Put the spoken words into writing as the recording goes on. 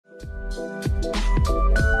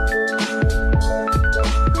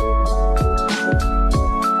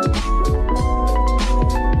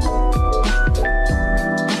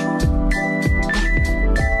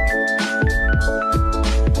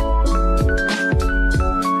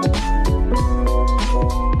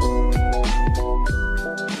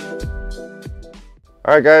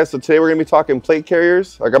All right guys, so today we're gonna be talking plate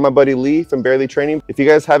carriers. I got my buddy Lee from Barely Training. If you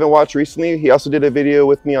guys haven't watched recently, he also did a video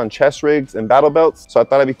with me on chest rigs and battle belts. So I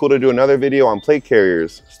thought it'd be cool to do another video on plate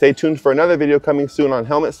carriers. Stay tuned for another video coming soon on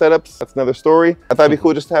helmet setups. That's another story. I thought it'd be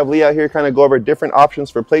cool just to have Lee out here kind of go over different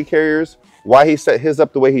options for plate carriers, why he set his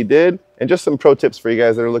up the way he did, and just some pro tips for you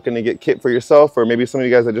guys that are looking to get kit for yourself, or maybe some of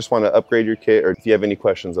you guys that just want to upgrade your kit, or if you have any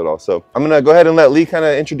questions at all. So I'm gonna go ahead and let Lee kind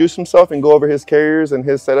of introduce himself and go over his carriers and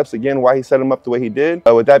his setups again, why he set them up the way he did.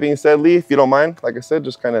 With that being said, Lee, if you don't mind, like I said,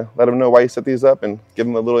 just kind of let him know why you set these up and give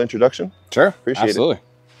him a little introduction. Sure, appreciate absolutely. it.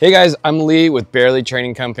 Hey guys, I'm Lee with Barely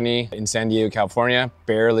Training Company in San Diego, California,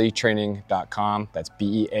 barelytraining.com. That's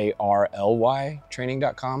B-E-A-R-L-Y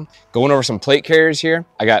training.com. Going over some plate carriers here.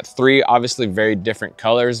 I got three obviously very different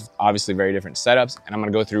colors, obviously very different setups, and I'm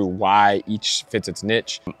gonna go through why each fits its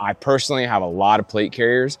niche. I personally have a lot of plate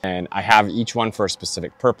carriers and I have each one for a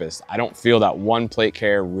specific purpose. I don't feel that one plate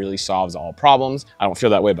carrier really solves all problems. I don't feel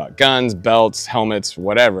that way about guns, belts, helmets,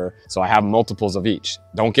 whatever. So I have multiples of each.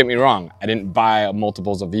 Don't get me wrong, I didn't buy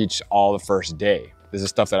multiples of each all the first day. This is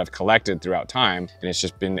stuff that I've collected throughout time, and it's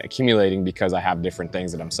just been accumulating because I have different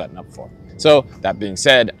things that I'm setting up for. So that being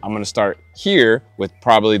said, I'm gonna start here with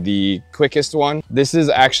probably the quickest one. This is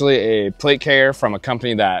actually a plate carrier from a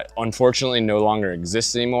company that unfortunately no longer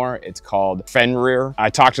exists anymore. It's called Fenrir. I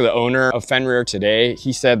talked to the owner of Fenrir today.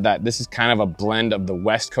 He said that this is kind of a blend of the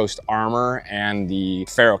West Coast Armor and the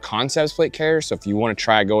Faro Concepts plate carrier. So if you wanna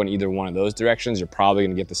try go in either one of those directions, you're probably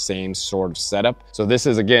gonna get the same sort of setup. So this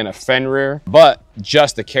is again a Fenrir, but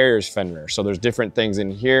just the carrier's Fenrir. So there's different things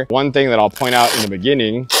in here. One thing that I'll point out in the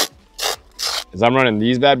beginning is I'm running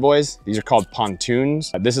these bad boys. These are called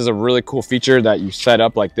pontoons. This is a really cool feature that you set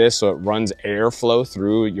up like this so it runs airflow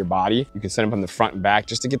through your body. You can set them on the front and back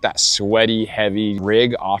just to get that sweaty, heavy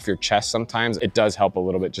rig off your chest sometimes. It does help a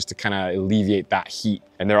little bit just to kind of alleviate that heat.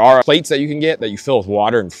 And there are plates that you can get that you fill with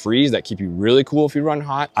water and freeze that keep you really cool if you run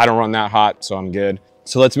hot. I don't run that hot, so I'm good.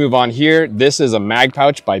 So let's move on here. This is a mag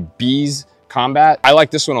pouch by Bees Combat. I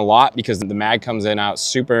like this one a lot because the mag comes in out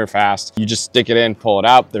super fast. You just stick it in, pull it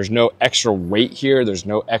out. There's no extra weight here. There's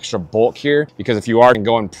no extra bulk here because if you are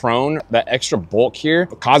going prone, that extra bulk here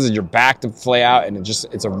causes your back to flay out and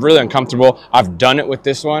it's a really uncomfortable. I've done it with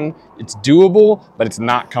this one. It's doable, but it's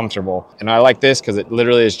not comfortable. And I like this because it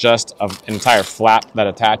literally is just an entire flap that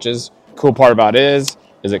attaches. Cool part about it is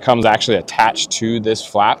it comes actually attached to this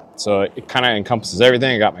flap. So it kind of encompasses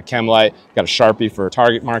everything. I got my chem light, got a Sharpie for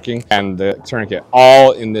target marking, and the tourniquet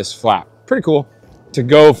all in this flap. Pretty cool. To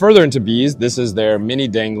go further into Bees, this is their mini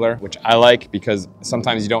dangler, which I like because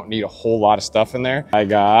sometimes you don't need a whole lot of stuff in there. I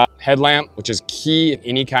got headlamp, which is key in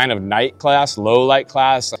any kind of night class, low light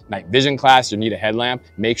class, night vision class, you need a headlamp.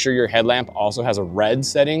 Make sure your headlamp also has a red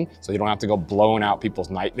setting so you don't have to go blowing out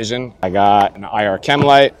people's night vision. I got an IR chem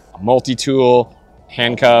light, a multi-tool,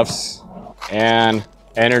 handcuffs, and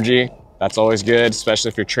energy. That's always good, especially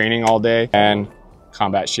if you're training all day, and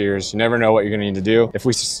combat shears. You never know what you're gonna need to do. If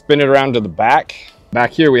we spin it around to the back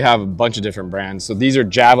here we have a bunch of different brands. So these are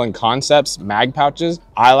Javelin Concepts mag pouches.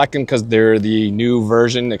 I like them because they're the new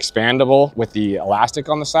version expandable with the elastic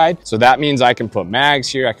on the side. So that means I can put mags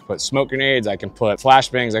here, I can put smoke grenades, I can put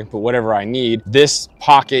flashbangs, I can put whatever I need. This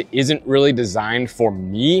pocket isn't really designed for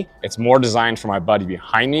me. It's more designed for my buddy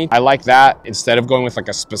behind me. I like that instead of going with like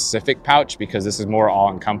a specific pouch because this is more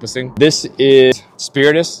all encompassing. This is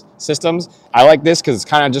Spiritus Systems. I like this because it's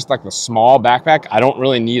kind of just like a small backpack. I don't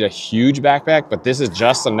really need a huge backpack, but this is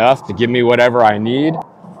just enough to give me whatever I need.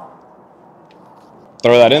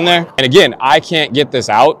 Throw that in there. And again, I can't get this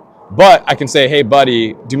out, but I can say, hey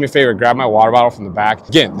buddy, do me a favor, grab my water bottle from the back.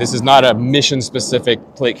 Again, this is not a mission specific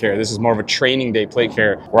plate carrier. This is more of a training day plate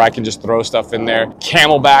carrier where I can just throw stuff in there.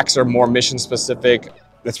 Camelbacks are more mission specific.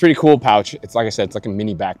 That's pretty cool pouch. It's like I said, it's like a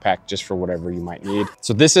mini backpack just for whatever you might need.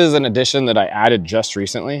 So this is an addition that I added just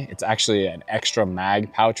recently. It's actually an extra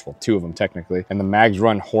mag pouch, well, two of them technically, and the mags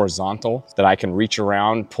run horizontal that I can reach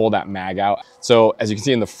around, pull that mag out. So as you can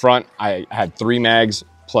see in the front, I had 3 mags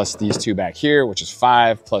plus these 2 back here, which is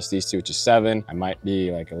 5, plus these 2, which is 7. I might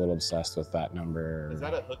be like a little obsessed with that number. Is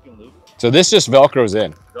that a hook and loop? So this just Velcros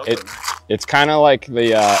in. It's kind of like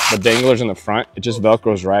the danglers in the front. It just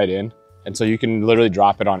Velcros right in. And so you can literally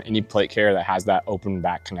drop it on any plate carrier that has that open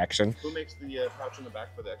back connection. Who makes the pouch in the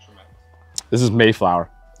back for the extra mag? This is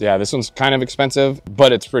Mayflower. Yeah, this one's kind of expensive,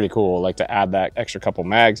 but it's pretty cool, like to add that extra couple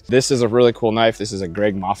mags. This is a really cool knife. This is a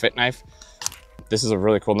Greg Moffitt knife. This is a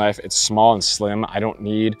really cool knife. It's small and slim. I don't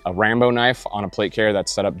need a Rambo knife on a plate carrier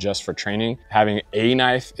that's set up just for training. Having a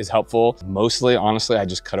knife is helpful. Mostly, honestly, I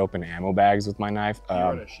just cut open ammo bags with my knife. You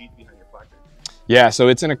run a sheath behind your placard. Yeah, so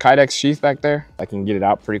it's in a Kydex sheath back there. I can get it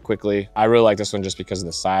out pretty quickly. I really like this one just because of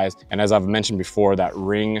the size. And as I've mentioned before, that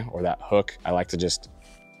ring or that hook, I like to just,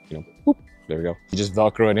 you know, whoop, there we go. You just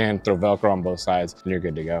Velcro it in, throw Velcro on both sides, and you're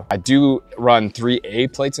good to go. I do run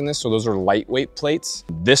 3A plates in this, so those are lightweight plates.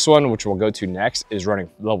 This one, which we'll go to next, is running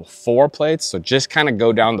level 4 plates. So just kind of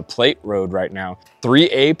go down the plate road right now.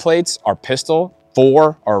 3A plates are pistol,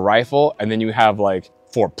 4 are rifle, and then you have like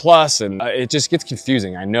 4+, and it just gets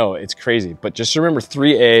confusing. I know, it's crazy, but just remember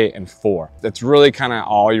 3A and 4. That's really kind of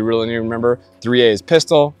all you really need to remember. 3A is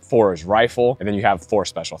pistol, 4 is rifle, and then you have 4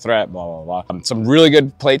 special threat, blah, blah, blah. Some really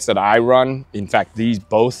good plates that I run. In fact, these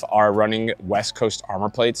both are running West Coast Armor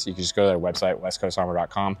plates. You can just go to their website,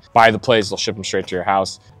 westcoastarmor.com, buy the plates, they'll ship them straight to your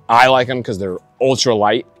house. I like them because they're ultra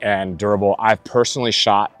light and durable. I've personally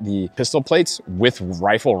shot the pistol plates with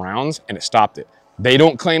rifle rounds and it stopped it. They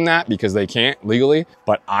don't claim that because they can't legally,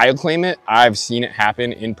 but I'll claim it. I've seen it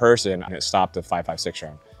happen in person and it stopped a 5.56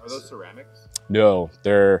 round. Are those ceramics? No,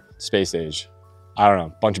 they're space age. I don't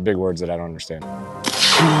know, bunch of big words that I don't understand.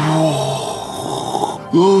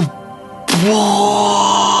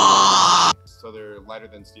 So they're lighter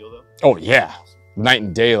than steel though? Oh yeah, night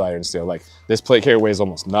and day lighter than steel. Like this plate carrier weighs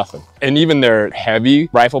almost nothing. And even their heavy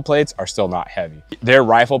rifle plates are still not heavy. Their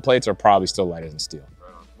rifle plates are probably still lighter than steel.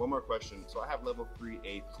 One more question. So I have level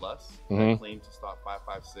 3A plus. I claim to stop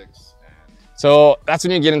 5.56 and... So that's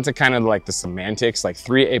when you get into kind of like the semantics, like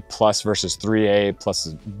 3A plus versus 3A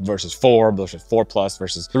plus versus 4 versus 4+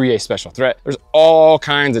 versus 3A special threat. There's all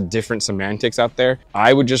kinds of different semantics out there.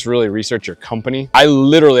 I would just really research your company. I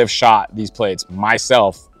literally have shot these plates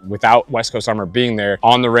myself without West Coast Armor being there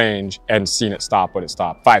on the range and seen it stop when it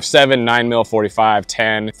stopped. 5.7, 9mm, 45,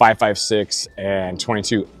 10, 5.56, and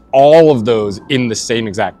 22. All of those in the same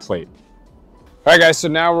exact plate. All right guys, so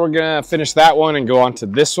now we're gonna finish that one and go on to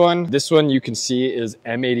this one. This one you can see is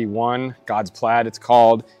M81, God's Plaid it's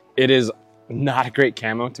called. It is not a great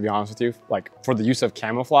camo, to be honest with you. Like for the use of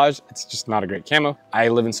camouflage, it's just not a great camo. I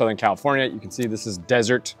live in Southern California. You can see this is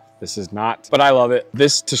desert. This is not, but I love it.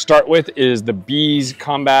 This to start with is the Bees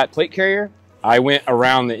Combat Plate Carrier. I went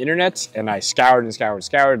around the internet and I scoured and scoured and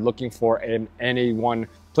scoured looking for an N81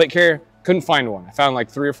 plate carrier. Couldn't find one. I found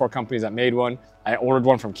like 3 or 4 companies that made one. I ordered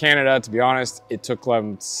one from Canada. To be honest, it took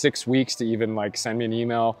them 6 weeks to even like send me an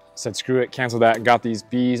email. Said screw it, canceled that, and got these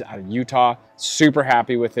Bees out of Utah. Super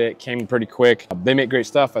happy with it, came pretty quick. They make great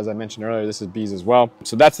stuff. As I mentioned earlier, this is Bees as well.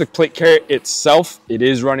 So that's the plate carrier itself. It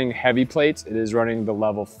is running heavy plates. It is running the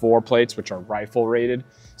level 4 plates, which are rifle rated.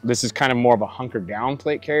 This is kind of more of a hunker down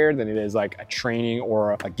plate carrier than it is like a training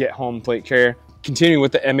or a get home plate carrier. Continuing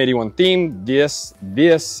with the M81 theme, this,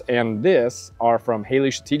 and this are from Haley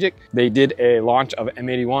Strategic. They did a launch of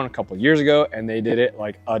M81 a couple years ago and they did it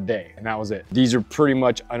like a day and that was it. These are pretty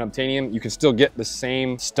much unobtainium. You can still get the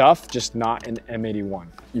same stuff, just not in M81.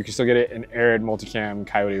 You can still get it in Arid, Multicam,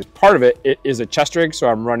 Coyote. Part of it, it is a chest rig, so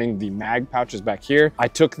I'm running the mag pouches back here. I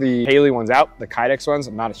took the Haley ones out, the Kydex ones.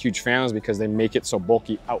 I'm not a huge fan of those because they make it so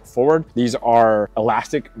bulky out forward. These are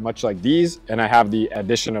elastic, much like these, and I have the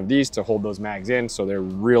addition of these to hold those mags in, so they're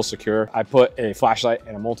real secure. I put a flashlight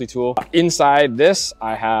and a multi-tool. Inside this,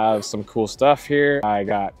 I have some cool stuff here. I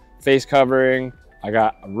got face covering. I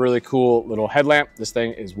got a really cool little headlamp. This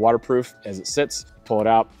thing is waterproof as it sits. Pull it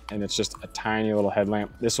out and it's just a tiny little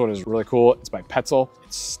headlamp. This one is really cool. It's by Petzl.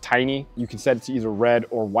 It's tiny. You can set it to either red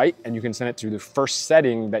or white, and you can set it to the first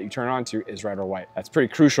setting that you turn on to is red or white. That's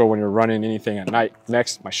pretty crucial when you're running anything at night.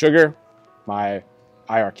 Next, my sugar, my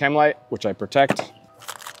IR chem light, which I protect.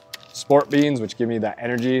 Sport beans, which give me that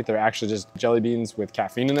energy. They're actually just jelly beans with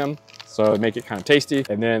caffeine in them, so make it kind of tasty.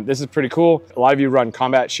 And then this is pretty cool. A lot of you run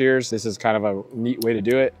combat shears. This is kind of a neat way to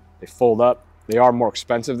do it. They fold up. They are more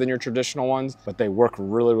expensive than your traditional ones, but they work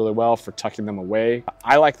really, really well for tucking them away.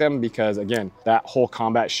 I like them because, again, that whole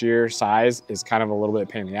combat shear size is kind of a little bit of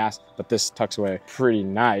a pain in the ass, but this tucks away pretty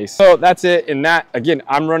nice. So that's it. In that, again,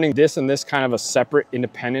 I'm running this and this kind of a separate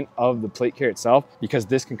independent of the plate carrier itself because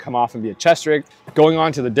this can come off and be a chest rig. Going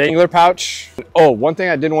on to the dangler pouch. Oh, one thing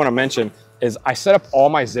I didn't want to mention is I set up all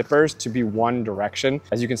my zippers to be one direction.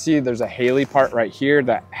 As you can see, there's a Haley part right here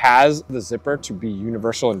that has the zipper to be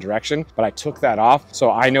universal in direction, but I took that off. So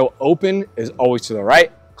I know open is always to the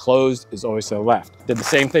right, closed is always to the left. Did the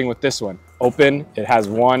same thing with this one. open. It has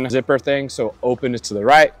one zipper thing, so open is to the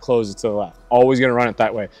right, close is to the left. Always gonna run it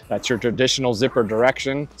that way. That's your traditional zipper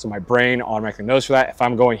direction, so my brain automatically knows for that. If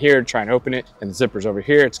I'm going here to try and open it and the zipper's over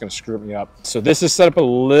here, it's gonna screw me up. So this is set up a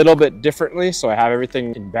little bit differently. So I have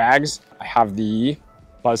everything in bags. I have the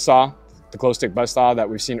buzzsaw, the glow stick buzzsaw that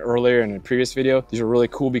we've seen earlier in a previous video. These are really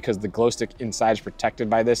cool because the glow stick inside is protected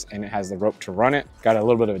by this and it has the rope to run it. Got a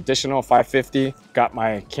little bit of additional 550. Got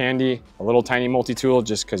my candy, a little tiny multi-tool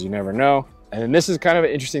just because you never know. And then this is kind of an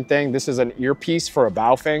interesting thing. This is an earpiece for a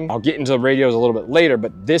Baofeng. I'll get into the radios a little bit later,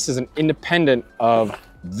 but this is an independent of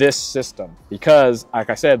this system because, like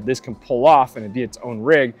I said, this can pull off and it'd be its own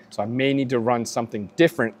rig. So I may need to run something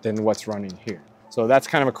different than what's running here. So that's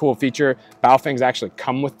kind of a cool feature. Baofengs actually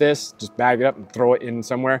come with this. Just bag it up and throw it in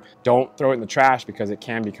somewhere. Don't throw it in the trash because it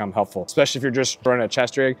can become helpful, especially if you're just running a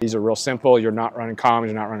chest rig. These are real simple. You're not running comms,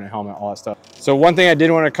 you're not running a helmet, all that stuff. So one thing I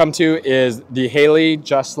did want to come to is the Haley,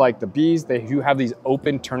 just like the Bees, they do have these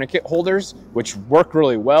open tourniquet holders, which work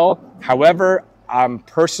really well. However, I'm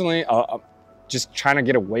personally just trying to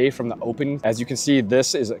get away from the open. As you can see,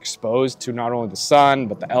 this is exposed to not only the sun,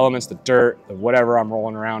 but the elements, the dirt, the whatever I'm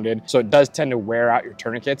rolling around in. So it does tend to wear out your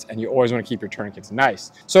tourniquets and you always want to keep your tourniquets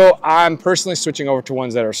nice. So I'm personally switching over to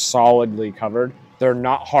ones that are solidly covered. They're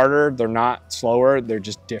not harder, they're not slower, they're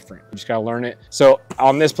just different. You just gotta learn it. So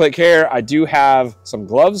on this plate carrier, I do have some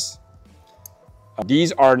gloves.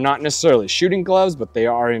 These are not necessarily shooting gloves, but they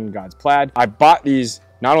are in God's plaid. I bought these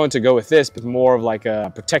not only to go with this, but more of like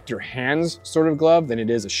a protect your hands sort of glove than it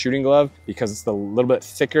is a shooting glove because it's a little bit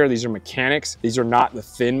thicker. These are mechanics. These are not the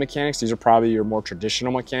thin mechanics. These are probably your more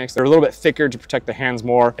traditional mechanics. They're a little bit thicker to protect the hands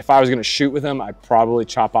more. If I was gonna shoot with them, I'd probably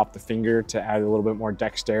chop off the finger to add a little bit more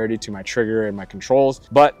dexterity to my trigger and my controls.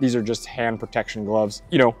 But these are just hand protection gloves.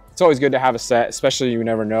 You know, it's always good to have a set, especially you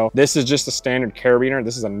never know. This is just a standard carabiner.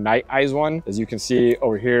 This is a night eyes one. As you can see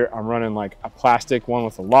over here, I'm running like a plastic one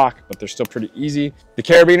with a lock, but they're still pretty easy. The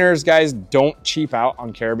carabiners, guys, don't cheap out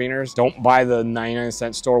on carabiners. Don't buy the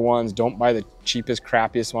 99-cent store ones. Don't buy the cheapest,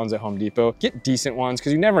 crappiest ones at Home Depot. Get decent ones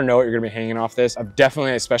because you never know what you're gonna be hanging off this. I've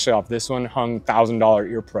definitely, especially off this one, hung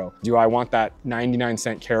 $1,000 ear pro. Do I want that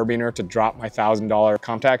 99-cent carabiner to drop my $1,000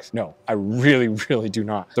 contacts? No, I really, really do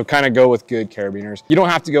not. So kind of go with good carabiners. You don't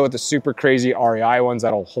have to go with the super crazy REI ones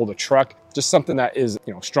that'll hold a truck. Just something that is,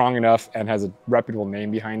 you know, strong enough and has a reputable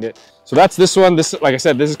name behind it. So that's this one. This, like I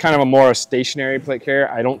said, this is kind of a more stationary plate carrier.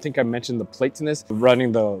 I don't think I mentioned the plates in this. I'm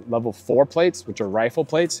running the level 4 plates, which are rifle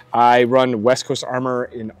plates. I run West Coast Armor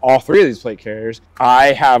in all 3 of these plate carriers.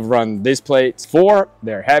 I have run these plates 4.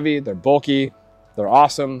 They're heavy, they're bulky, they're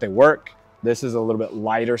awesome, they work. This is a little bit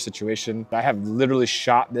lighter situation. I have literally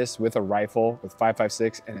shot this with a rifle with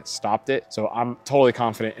 5.56 and it stopped it. So I'm totally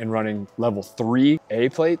confident in running level 3 A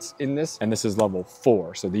plates in this, and this is level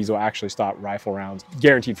 4. So these will actually stop rifle rounds,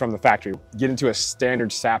 guaranteed from the factory. Get into a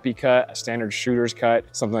standard sappy cut, a standard shooter's cut,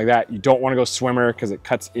 something like that. You don't wanna go swimmer because it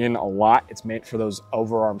cuts in a lot. It's meant for those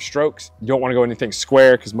overarm strokes. You don't wanna go anything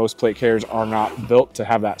square because most plate carriers are not built to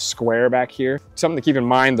have that square back here. Something to keep in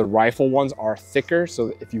mind, the rifle ones are thicker.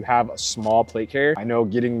 So if you have a small plate carrier, I know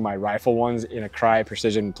getting my rifle ones in a Crye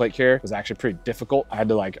Precision plate carrier was actually pretty difficult. I had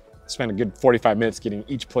to like spend a good 45 minutes getting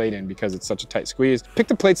each plate in because it's such a tight squeeze. Pick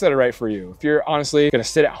the plates that are right for you. If you're honestly gonna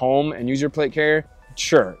sit at home and use your plate carrier,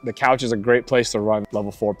 sure, the couch is a great place to run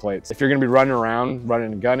level 4 plates. If you're gonna be running around,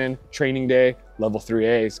 running and gunning, training day, level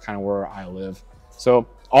 3A is kind of where I live. So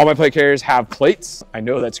all my plate carriers have plates. I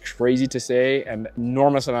know that's crazy to say, an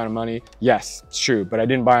enormous amount of money. Yes, it's true, but I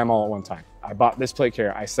didn't buy them all at one time. I bought this plate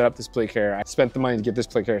carrier, I set up this plate carrier, I spent the money to get this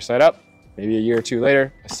plate carrier set up. Maybe a year or 2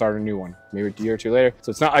 later, I started a new one. Maybe a year or 2 later. So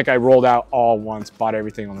it's not like I rolled out all once, bought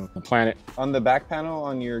everything on the planet. On the back panel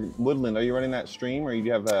on your Woodland, are you running that stream or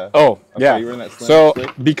you have a... Oh, yeah. You running that slim so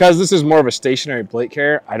stick? Because this is more of a stationary plate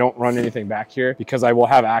carrier, I don't run anything back here because I will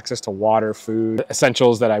have access to water, food,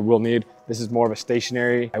 essentials that I will need. This is more of a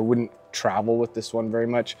stationary. I wouldn't travel with this one very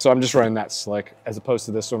much. So I'm just running that slick as opposed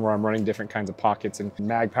to this one where I'm running different kinds of pockets and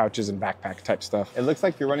mag pouches and backpack type stuff. It looks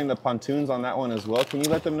like you're running the pontoons on that one as well. Can you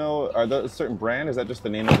let them know, are those a certain brand? Is that just the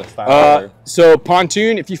name of the style? So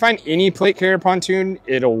pontoon, if you find any plate carrier pontoon,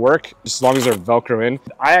 it'll work just as long as they're Velcro in.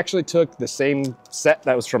 I actually took the same set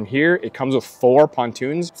that was from here. It comes with 4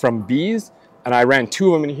 pontoons from Bees. And I ran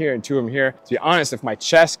 2 of them in here and 2 of them here. To be honest, if my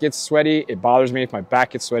chest gets sweaty, it bothers me. If my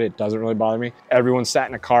back gets sweaty, it doesn't really bother me. Everyone sat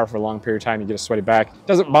in a car for a long period of time, you get a sweaty back. It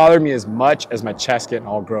doesn't bother me as much as my chest getting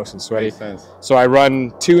all gross and sweaty. Makes sense. So I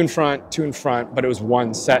run 2 in front, 2 in front, but it was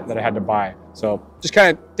one set that I had to buy. So just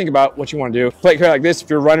kind of think about what you want to do. Plate carrier like this,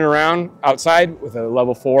 if you're running around outside with a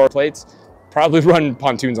level 4 plates, probably run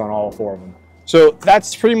pontoons on all 4 of them. So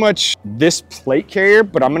that's pretty much this plate carrier,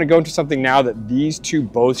 but I'm gonna go into something now that these two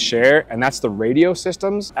both share, and that's the radio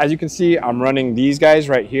systems. As you can see, I'm running these guys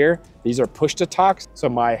right here. These are push to talks. So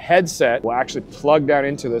my headset will actually plug down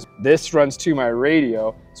into this. This runs to my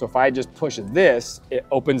radio. So if I just push this, it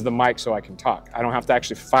opens the mic so I can talk. I don't have to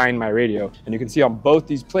actually find my radio. And you can see on both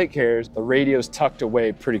these plate carriers, the radio's tucked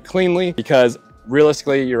away pretty cleanly because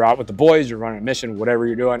realistically, you're out with the boys, you're running a mission, whatever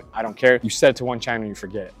you're doing, I don't care. You set it to one channel and you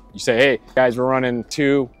forget it. You say, hey, guys, we're running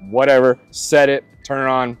 2, whatever, set it, turn it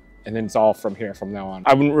on, and then it's all from here from now on.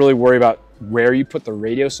 I wouldn't really worry about where you put the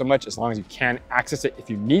radio so much as long as you can access it if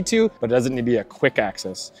you need to, but it doesn't need to be a quick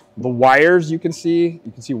access. The wires you can see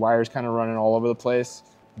wires kind of running all over the place.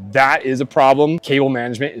 That is a problem. Cable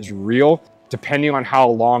management is real. Depending on how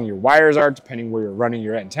long your wires are, depending where you're running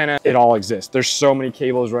your antenna, it all exists. There's so many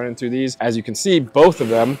cables running through these. As you can see, both of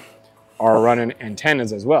them are running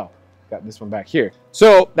antennas as well. Got this one back here.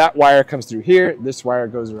 So that wire comes through here. This wire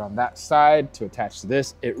goes around that side to attach to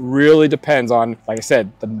this. It really depends on, like I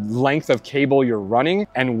said, the length of cable you're running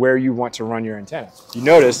and where you want to run your antenna. You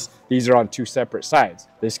notice these are on 2 separate sides.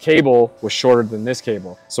 This cable was shorter than this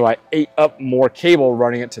cable. So I ate up more cable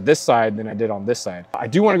running it to this side than I did on this side. I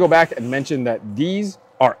do want to go back and mention that these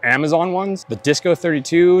are Amazon ones. The Disco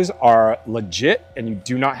 32s are legit and you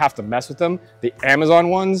do not have to mess with them. The Amazon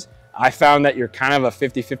ones, I found that you're kind of a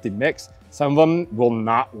 50-50 mix. Some of them will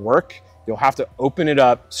not work. You'll have to open it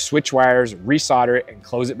up, switch wires, resolder it, and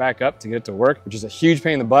close it back up to get it to work, which is a huge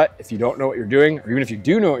pain in the butt if you don't know what you're doing, or even if you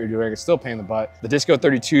do know what you're doing, it's still a pain in the butt. The Disco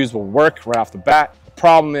 32s will work right off the bat. The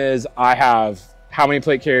problem is I have how many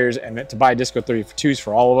plate carriers and meant to buy Disco 32s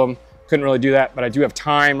for all of them. Couldn't really do that, but I do have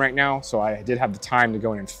time right now, so I did have the time to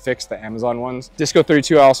go in and fix the Amazon ones. Disco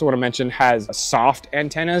 32, I also want to mention, has soft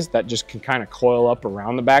antennas that just can kind of coil up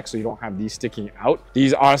around the back so you don't have these sticking out.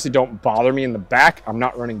 These honestly don't bother me in the back. I'm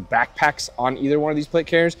not running backpacks on either one of these plate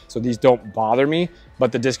carriers, so these don't bother me,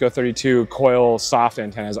 but the Disco 32 coil soft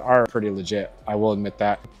antennas are pretty legit. I will admit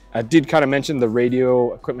that. I did kind of mention the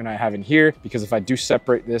radio equipment I have in here because if I do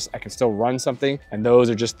separate this, I can still run something. And those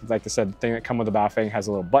are just, like I said, the thing that come with the Baofeng has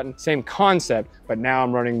a little button. Same concept, but now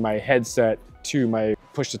I'm running my headset to my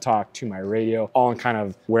push to talk to my radio, all in kind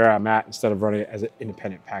of where I'm at instead of running it as an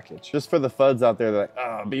independent package. Just for the FUDs out there, they're like,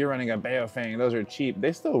 oh, but you're running a Baofeng, those are cheap.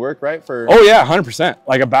 They still work, right? Oh yeah, 100%.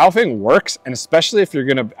 Like a Baofeng works, and especially if you're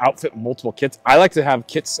gonna outfit multiple kits. I like to have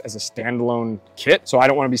kits as a standalone kit, so I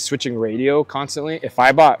don't wanna be switching radio constantly. If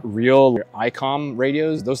I bought real ICOM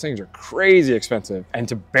radios, those things are crazy expensive. And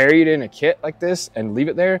to bury it in a kit like this and leave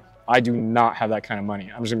it there, I do not have that kind of money.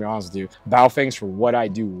 I'm just gonna be honest with you. Baofengs for what I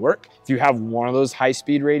do work. If you have one of those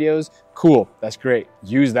high-speed radios, cool, that's great.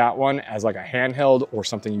 Use that one as like a handheld or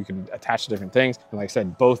something you can attach to different things. And like I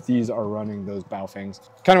said, both these are running those Baofengs.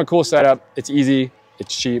 Kind of a cool setup. It's easy,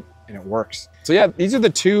 it's cheap, and it works. So yeah, these are the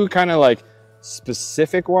two kind of like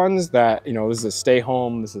specific ones that, you know, this is a stay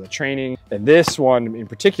home, this is a training. And this one in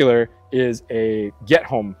particular is a get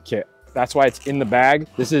home kit. That's why it's in the bag.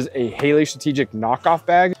 This is a Haley Strategic knockoff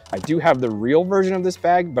bag. I do have the real version of this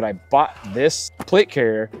bag, but I bought this plate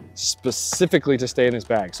carrier specifically to stay in this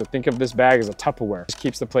bag. So think of this bag as a Tupperware. Just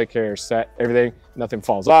keeps the plate carrier set, everything, nothing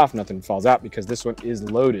falls off, nothing falls out because this one is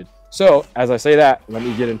loaded. So as I say that, let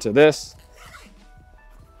me get into this.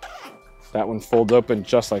 That one folds open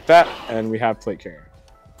just like that, and we have plate carrier.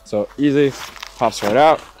 So easy, pops right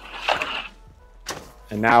out.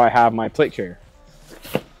 And now I have my plate carrier.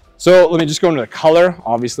 So let me just go into the color.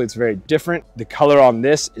 Obviously it's very different. The color on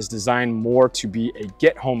this is designed more to be a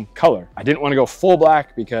get home color. I didn't want to go full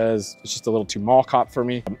black because it's just a little too mall cop for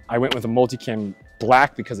me. I went with a multicam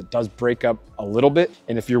black because it does break up a little bit.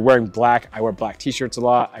 And if you're wearing black, I wear black t-shirts a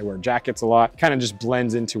lot, I wear jackets a lot, kind of just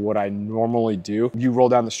blends into what I normally do. You roll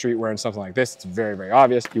down the street wearing something like this, it's very, very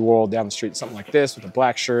obvious. You roll down the street something like this with a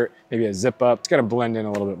black shirt, maybe a zip up, it's gonna blend in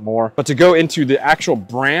a little bit more. But to go into the actual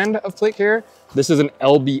brand of plate carrier, this is an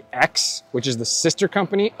LBX, which is the sister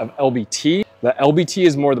company of LBT. The LBT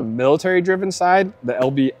is more the military driven side. The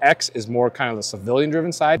LBX is more kind of the civilian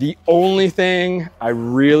driven side. The only thing I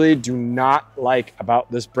really do not like about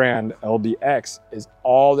this brand, LBX, is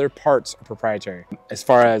all their parts are proprietary. As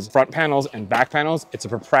far as front panels and back panels, it's a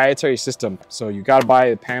proprietary system. So you gotta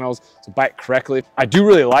buy the panels to buy it correctly. I do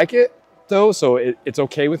really like it though, so it's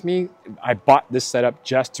okay with me. I bought this setup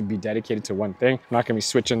just to be dedicated to one thing. I'm not gonna be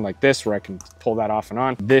switching like this where I can pull that off and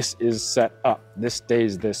on. This is set up, this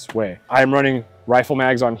stays this way. I'm running rifle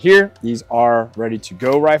mags on here. These are ready to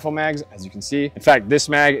go rifle mags, as you can see. In fact, this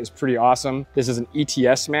mag is pretty awesome. This is an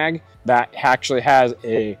ETS mag that actually has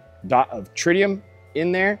a dot of tritium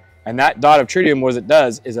in there, And that dot of tritium, what it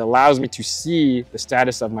does is it allows me to see the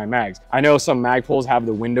status of my mags. I know some mag pulls have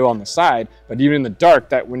the window on the side, but even in the dark,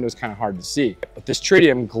 that window is kind of hard to see. But this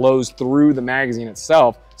tritium glows through the magazine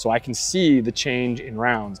itself, so I can see the change in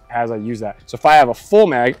rounds as I use that. So if I have a full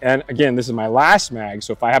mag, and again, this is my last mag,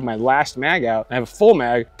 so if I have my last mag out and I have a full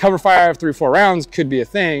mag, cover fire of 3-4 rounds could be a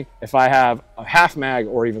thing. If I have a half mag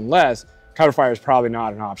or even less, cover fire is probably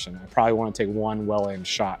not an option. I probably want to take one well-aimed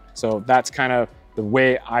shot. So that's kind of the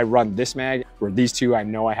way I run this mag, where these two I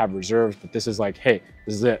know I have reserves, but this is like, hey,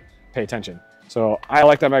 this is it, pay attention. So I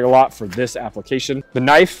like that mag a lot for this application. The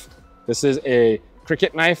knife, this is a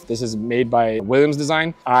cricket knife. This is made by Williams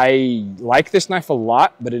Design. I like this knife a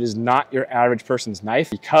lot, but it is not your average person's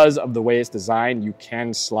knife. Because of the way it's designed, you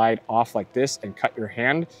can slide off like this and cut your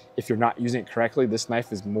hand. If you're not using it correctly, this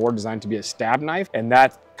knife is more designed to be a stab knife, and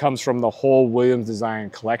that comes from the whole Williams Design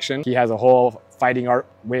collection. He has a whole fighting art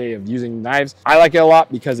way of using knives. I like it a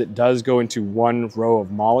lot because it does go into one row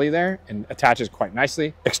of MOLLE there and attaches quite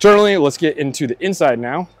nicely. Externally, let's get into the inside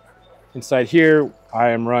now. Inside here, I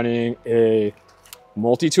am running a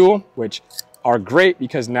multi-tool, which are great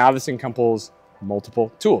because now this encompasses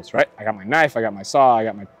multiple tools, right? I got my knife, I got my saw, I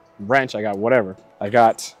got my wrench, I got whatever. I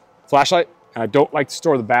got flashlight, and I don't like to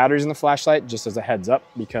store the batteries in the flashlight, just as a heads up,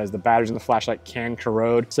 because the batteries in the flashlight can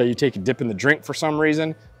corrode. Say you take a dip in the drink for some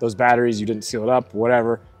reason, those batteries, you didn't seal it up,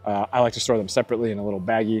 whatever. I like to store them separately in a little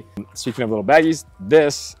baggie. Speaking of little baggies,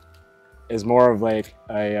 this is more of like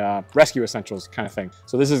a rescue essentials kind of thing.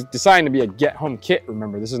 So this is designed to be a get home kit,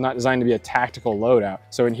 remember. This is not designed to be a tactical loadout.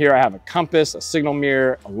 So in here I have a compass, a signal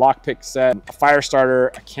mirror, a lockpick set, a fire starter,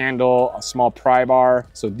 a candle, a small pry bar.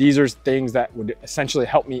 So these are things that would essentially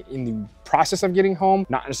help me in the process of getting home,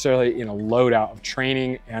 not necessarily in a loadout of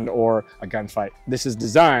training and or a gunfight. This is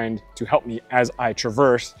designed to help me as I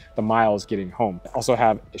traverse the miles getting home. I also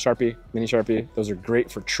have a Sharpie, mini Sharpie. Those are great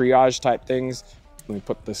for triage type things. Let me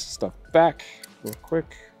put this stuff back real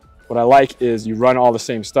quick. What I like is you run all the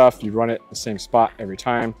same stuff, you run it the same spot every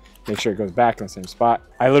time, make sure it goes back in the same spot.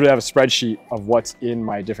 I literally have a spreadsheet of what's in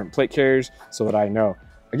my different plate carriers so that I know.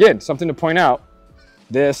 Again, something to point out,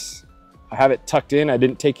 this, I have it tucked in, I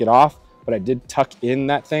didn't take it off, but I did tuck in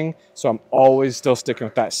that thing, so I'm always still sticking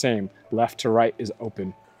with that same. Left to right is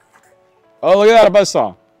open. Oh, look at that, a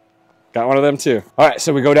buzzsaw. Got one of them too. All right,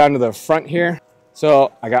 so we go down to the front here.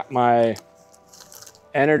 So I got my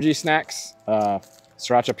energy snacks,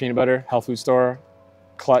 sriracha peanut butter, health food store,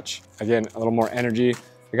 clutch, again, a little more energy.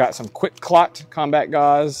 I got some quick clot combat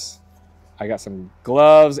gauze. I got some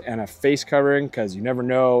gloves and a face covering because you never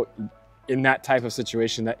know in that type of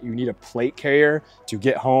situation that you need a plate carrier to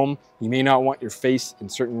get home. You may not want your face in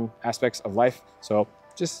certain aspects of life. So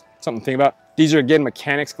just something to think about. These are, again,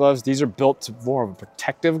 mechanics gloves. These are built to more of a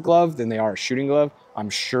protective glove than they are a shooting glove. I'm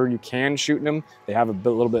sure you can shoot in them. They have a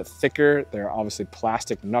little bit thicker. They're obviously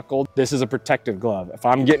plastic knuckled. This is a protective glove. If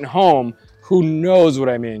I'm getting home, who knows what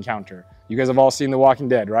I may encounter? You guys have all seen The Walking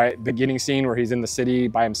Dead, right? Beginning scene where he's in the city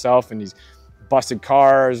by himself and he's busted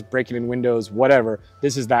cars, breaking in windows, whatever.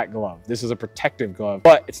 This is that glove. This is a protective glove,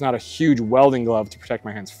 but it's not a huge welding glove to protect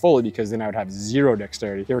my hands fully because then I would have zero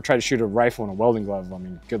dexterity. If you ever try to shoot a rifle in a welding glove, I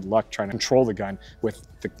mean, good luck trying to control the gun with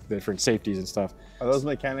the different safeties and stuff. Are those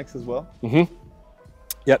mechanics as well? Mm-hmm.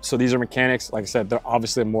 Yep, so these are mechanics. Like I said, they're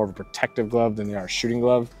obviously more of a protective glove than they are a shooting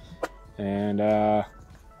glove. And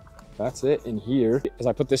that's it in here. As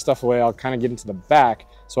I put this stuff away, I'll kind of get into the back.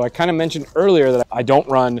 So I kind of mentioned earlier that I don't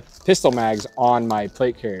run pistol mags on my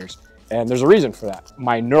plate carriers. And there's a reason for that.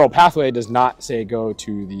 My neural pathway does not say go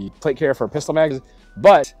to the plate carrier for pistol mags,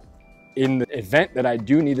 but in the event that I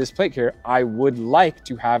do need this plate carrier, I would like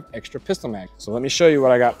to have extra pistol mags. So let me show you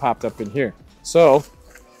what I got popped up in here. So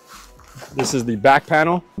this is the back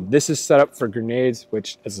panel. This is set up for grenades,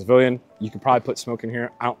 which as a civilian, you could probably put smoke in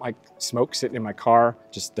here. I don't like smoke sitting in my car,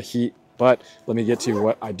 just the heat. But let me get to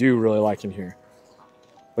what I do really like in here.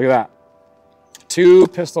 Look at that. 2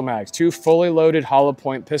 pistol mags, 2 fully loaded hollow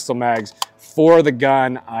point pistol mags for the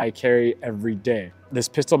gun I carry every day. This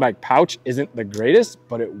pistol mag pouch isn't the greatest,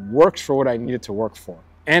 but it works for what I need it to work for.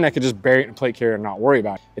 And I could just bury it in a plate carrier and not worry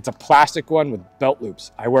about it. It's a plastic one with belt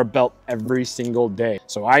loops. I wear a belt every single day.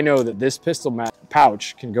 So I know that this pistol mag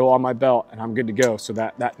pouch can go on my belt and I'm good to go. So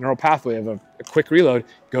that neural pathway of a quick reload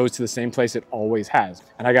goes to the same place it always has.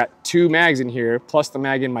 And I got 2 mags in here, plus the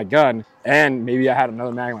mag in my gun. And maybe I had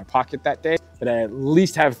another mag in my pocket that day, but I at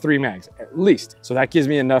least have 3 mags, at least. So that gives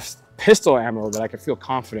me enough pistol ammo that I can feel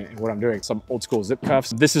confident in what I'm doing. Some old school zip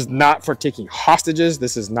cuffs. This is not for taking hostages.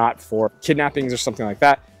 This is not for kidnappings or something like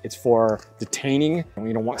that. It's for detaining.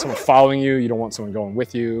 You don't want someone following you. You don't want someone going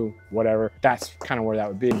with you, whatever. That's kind of where that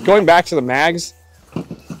would be. Going back to the mags,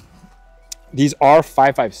 These are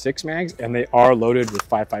 5.56 mags, and they are loaded with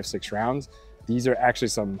 5.56 rounds. These are actually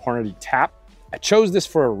some Hornady Tap. I chose this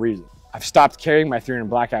for a reason. I've stopped carrying my 300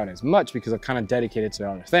 Blackout as much because I've kind of dedicated to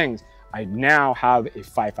other things. I now have a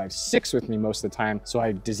 5.56 with me most of the time, so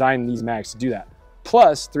I designed these mags to do that.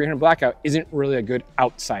 Plus, 300 Blackout isn't really a good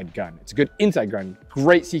outside gun. It's a good inside gun,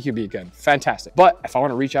 great CQB gun, fantastic. But if I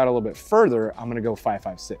want to reach out a little bit further, I'm gonna go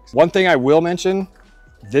 5.56. One thing I will mention,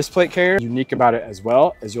 this plate carrier, unique about it as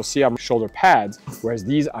well, is you'll see I'm shoulder pads, whereas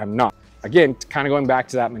these I'm not. Again, kind of going back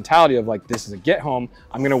to that mentality of like, this is a get home.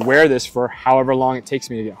 I'm gonna wear this for however long it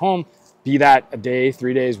takes me to get home, be that a day,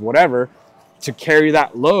 3 days, whatever. To carry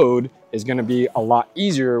that load is gonna be a lot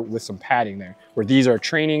easier with some padding there. Where these are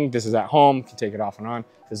training, this is at home, you can take it off and on.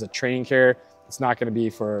 This is a training carrier. It's not gonna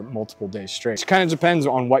be for multiple days straight. It kind of depends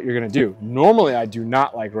on what you're gonna do. Normally, I do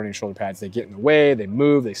not like running shoulder pads. They get in the way, they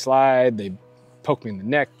move, they slide, they poke me in the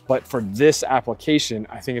neck. But for this application,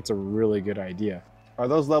 I think it's a really good idea. Are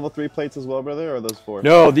those level 3 plates as well, brother, or are those 4?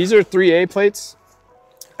 No, these are 3A plates.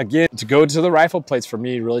 Again, to go to the rifle plates for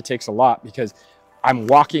me really takes a lot because I'm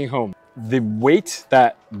walking home. The weight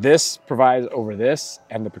that this provides over this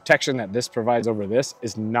and the protection that this provides over this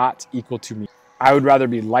is not equal to me. I would rather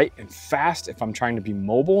be light and fast if I'm trying to be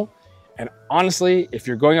mobile. And honestly, if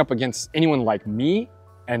you're going up against anyone like me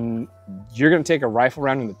and you're gonna take a rifle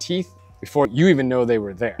round in the teeth before you even know they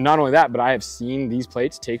were there. Not only that, but I have seen these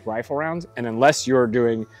plates take rifle rounds, and unless you're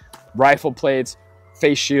doing rifle plates,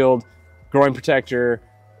 face shield, groin protector,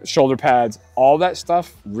 shoulder pads, all that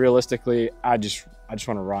stuff, realistically, I just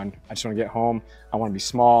want to run. I just want to get home. I want to be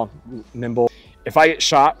small, nimble. If I get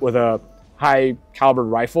shot with a high caliber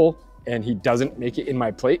rifle and he doesn't make it in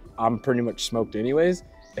my plate, I'm pretty much smoked anyways.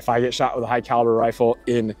 If I get shot with a high caliber rifle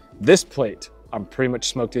in this plate, I'm pretty much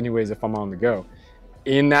smoked anyways if I'm on the go.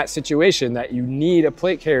 In that situation that you need a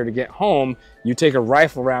plate carrier to get home, you take a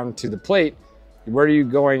rifle round to the plate, where are you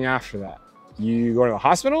going after that? You going to the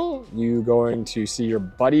hospital? You going to see your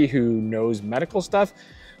buddy who knows medical stuff?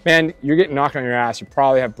 Man, you're getting knocked on your ass. You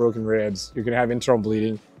probably have broken ribs. You're gonna have internal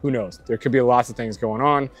bleeding. Who knows? There could be lots of things going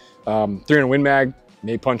on. 300 Win Mag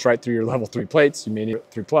may punch right through your level 3 plates. You may need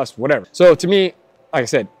 3+, whatever. So to me, like I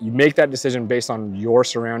said, you make that decision based on your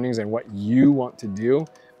surroundings and what you want to do.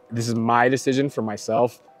 This is my decision for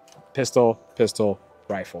myself: pistol, pistol,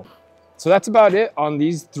 rifle. So that's about it on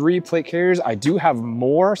these 3 plate carriers. I do have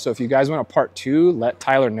more, so if you guys want a part 2, let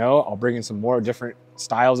Tyler know. I'll bring in some more different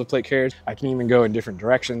styles of plate carriers. I can even go in different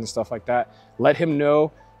directions, stuff like that. Let him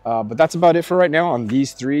know. But that's about it for right now on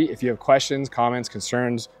these 3. If you have questions, comments,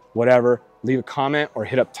 concerns, whatever, leave a comment or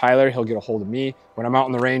hit up Tyler. He'll get a hold of me. When I'm out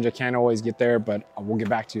in the range, I can't always get there, but we'll get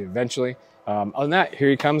back to you eventually. Other than that, here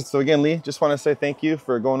he comes. So again, Lee, just want to say thank you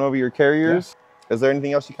for going over your carriers. Is there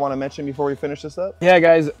anything else you want to mention before we finish this up? Yeah,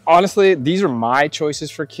 guys, honestly, these are my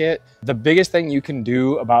choices for kit. The biggest thing you can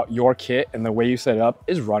do about your kit and the way you set it up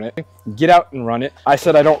is run it. Get out and run it. I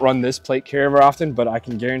said I don't run this plate carrier very often, but I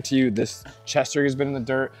can guarantee you this chest rig has been in the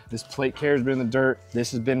dirt. This plate carrier has been in the dirt.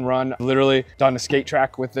 This has been run. I've literally done a skate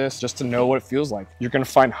track with this just to know what it feels like. You're gonna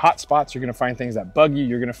find hot spots. You're gonna find things that bug you.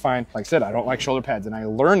 You're gonna find, like I said, I don't like shoulder pads, and I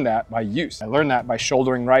learned that by use. I learned that by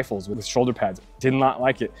shouldering rifles with shoulder pads. Did not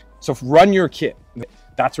like it. So run your kit.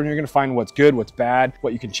 That's when you're gonna find what's good, what's bad,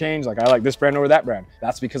 what you can change. Like, I like this brand over that brand.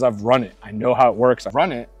 That's because I've run it. I know how it works. I've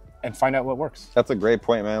run it and find out what works. That's a great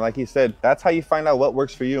point, man. Like you said, that's how you find out what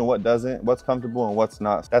works for you and what doesn't, what's comfortable and what's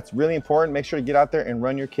not. That's really important. Make sure to get out there and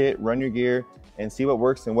run your kit, run your gear, and see what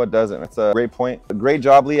works and what doesn't. That's a great point. Great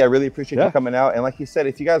job, Lee. I really appreciate you coming out. And like you said,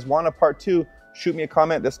 if you guys want a part 2, shoot me a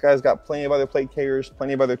comment. This guy's got plenty of other plate carriers,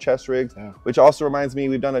 plenty of other chest rigs, which also reminds me,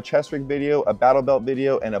 we've done a chest rig video, a battle belt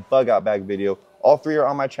video, and a bug out bag video. All 3 are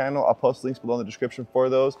on my channel. I'll post links below in the description for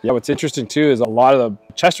those. Yeah, what's interesting too is a lot of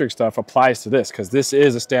the chest rig stuff applies to this because this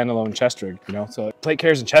is a standalone chest rig, you know? So plate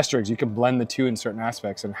carriers and chest rigs, you can blend the 2 in certain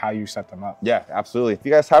aspects and how you set them up. Yeah, absolutely. If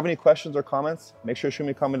you guys have any questions or comments, make sure to shoot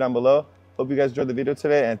me a comment down below. Hope you guys enjoyed the video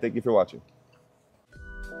today, and thank you for watching.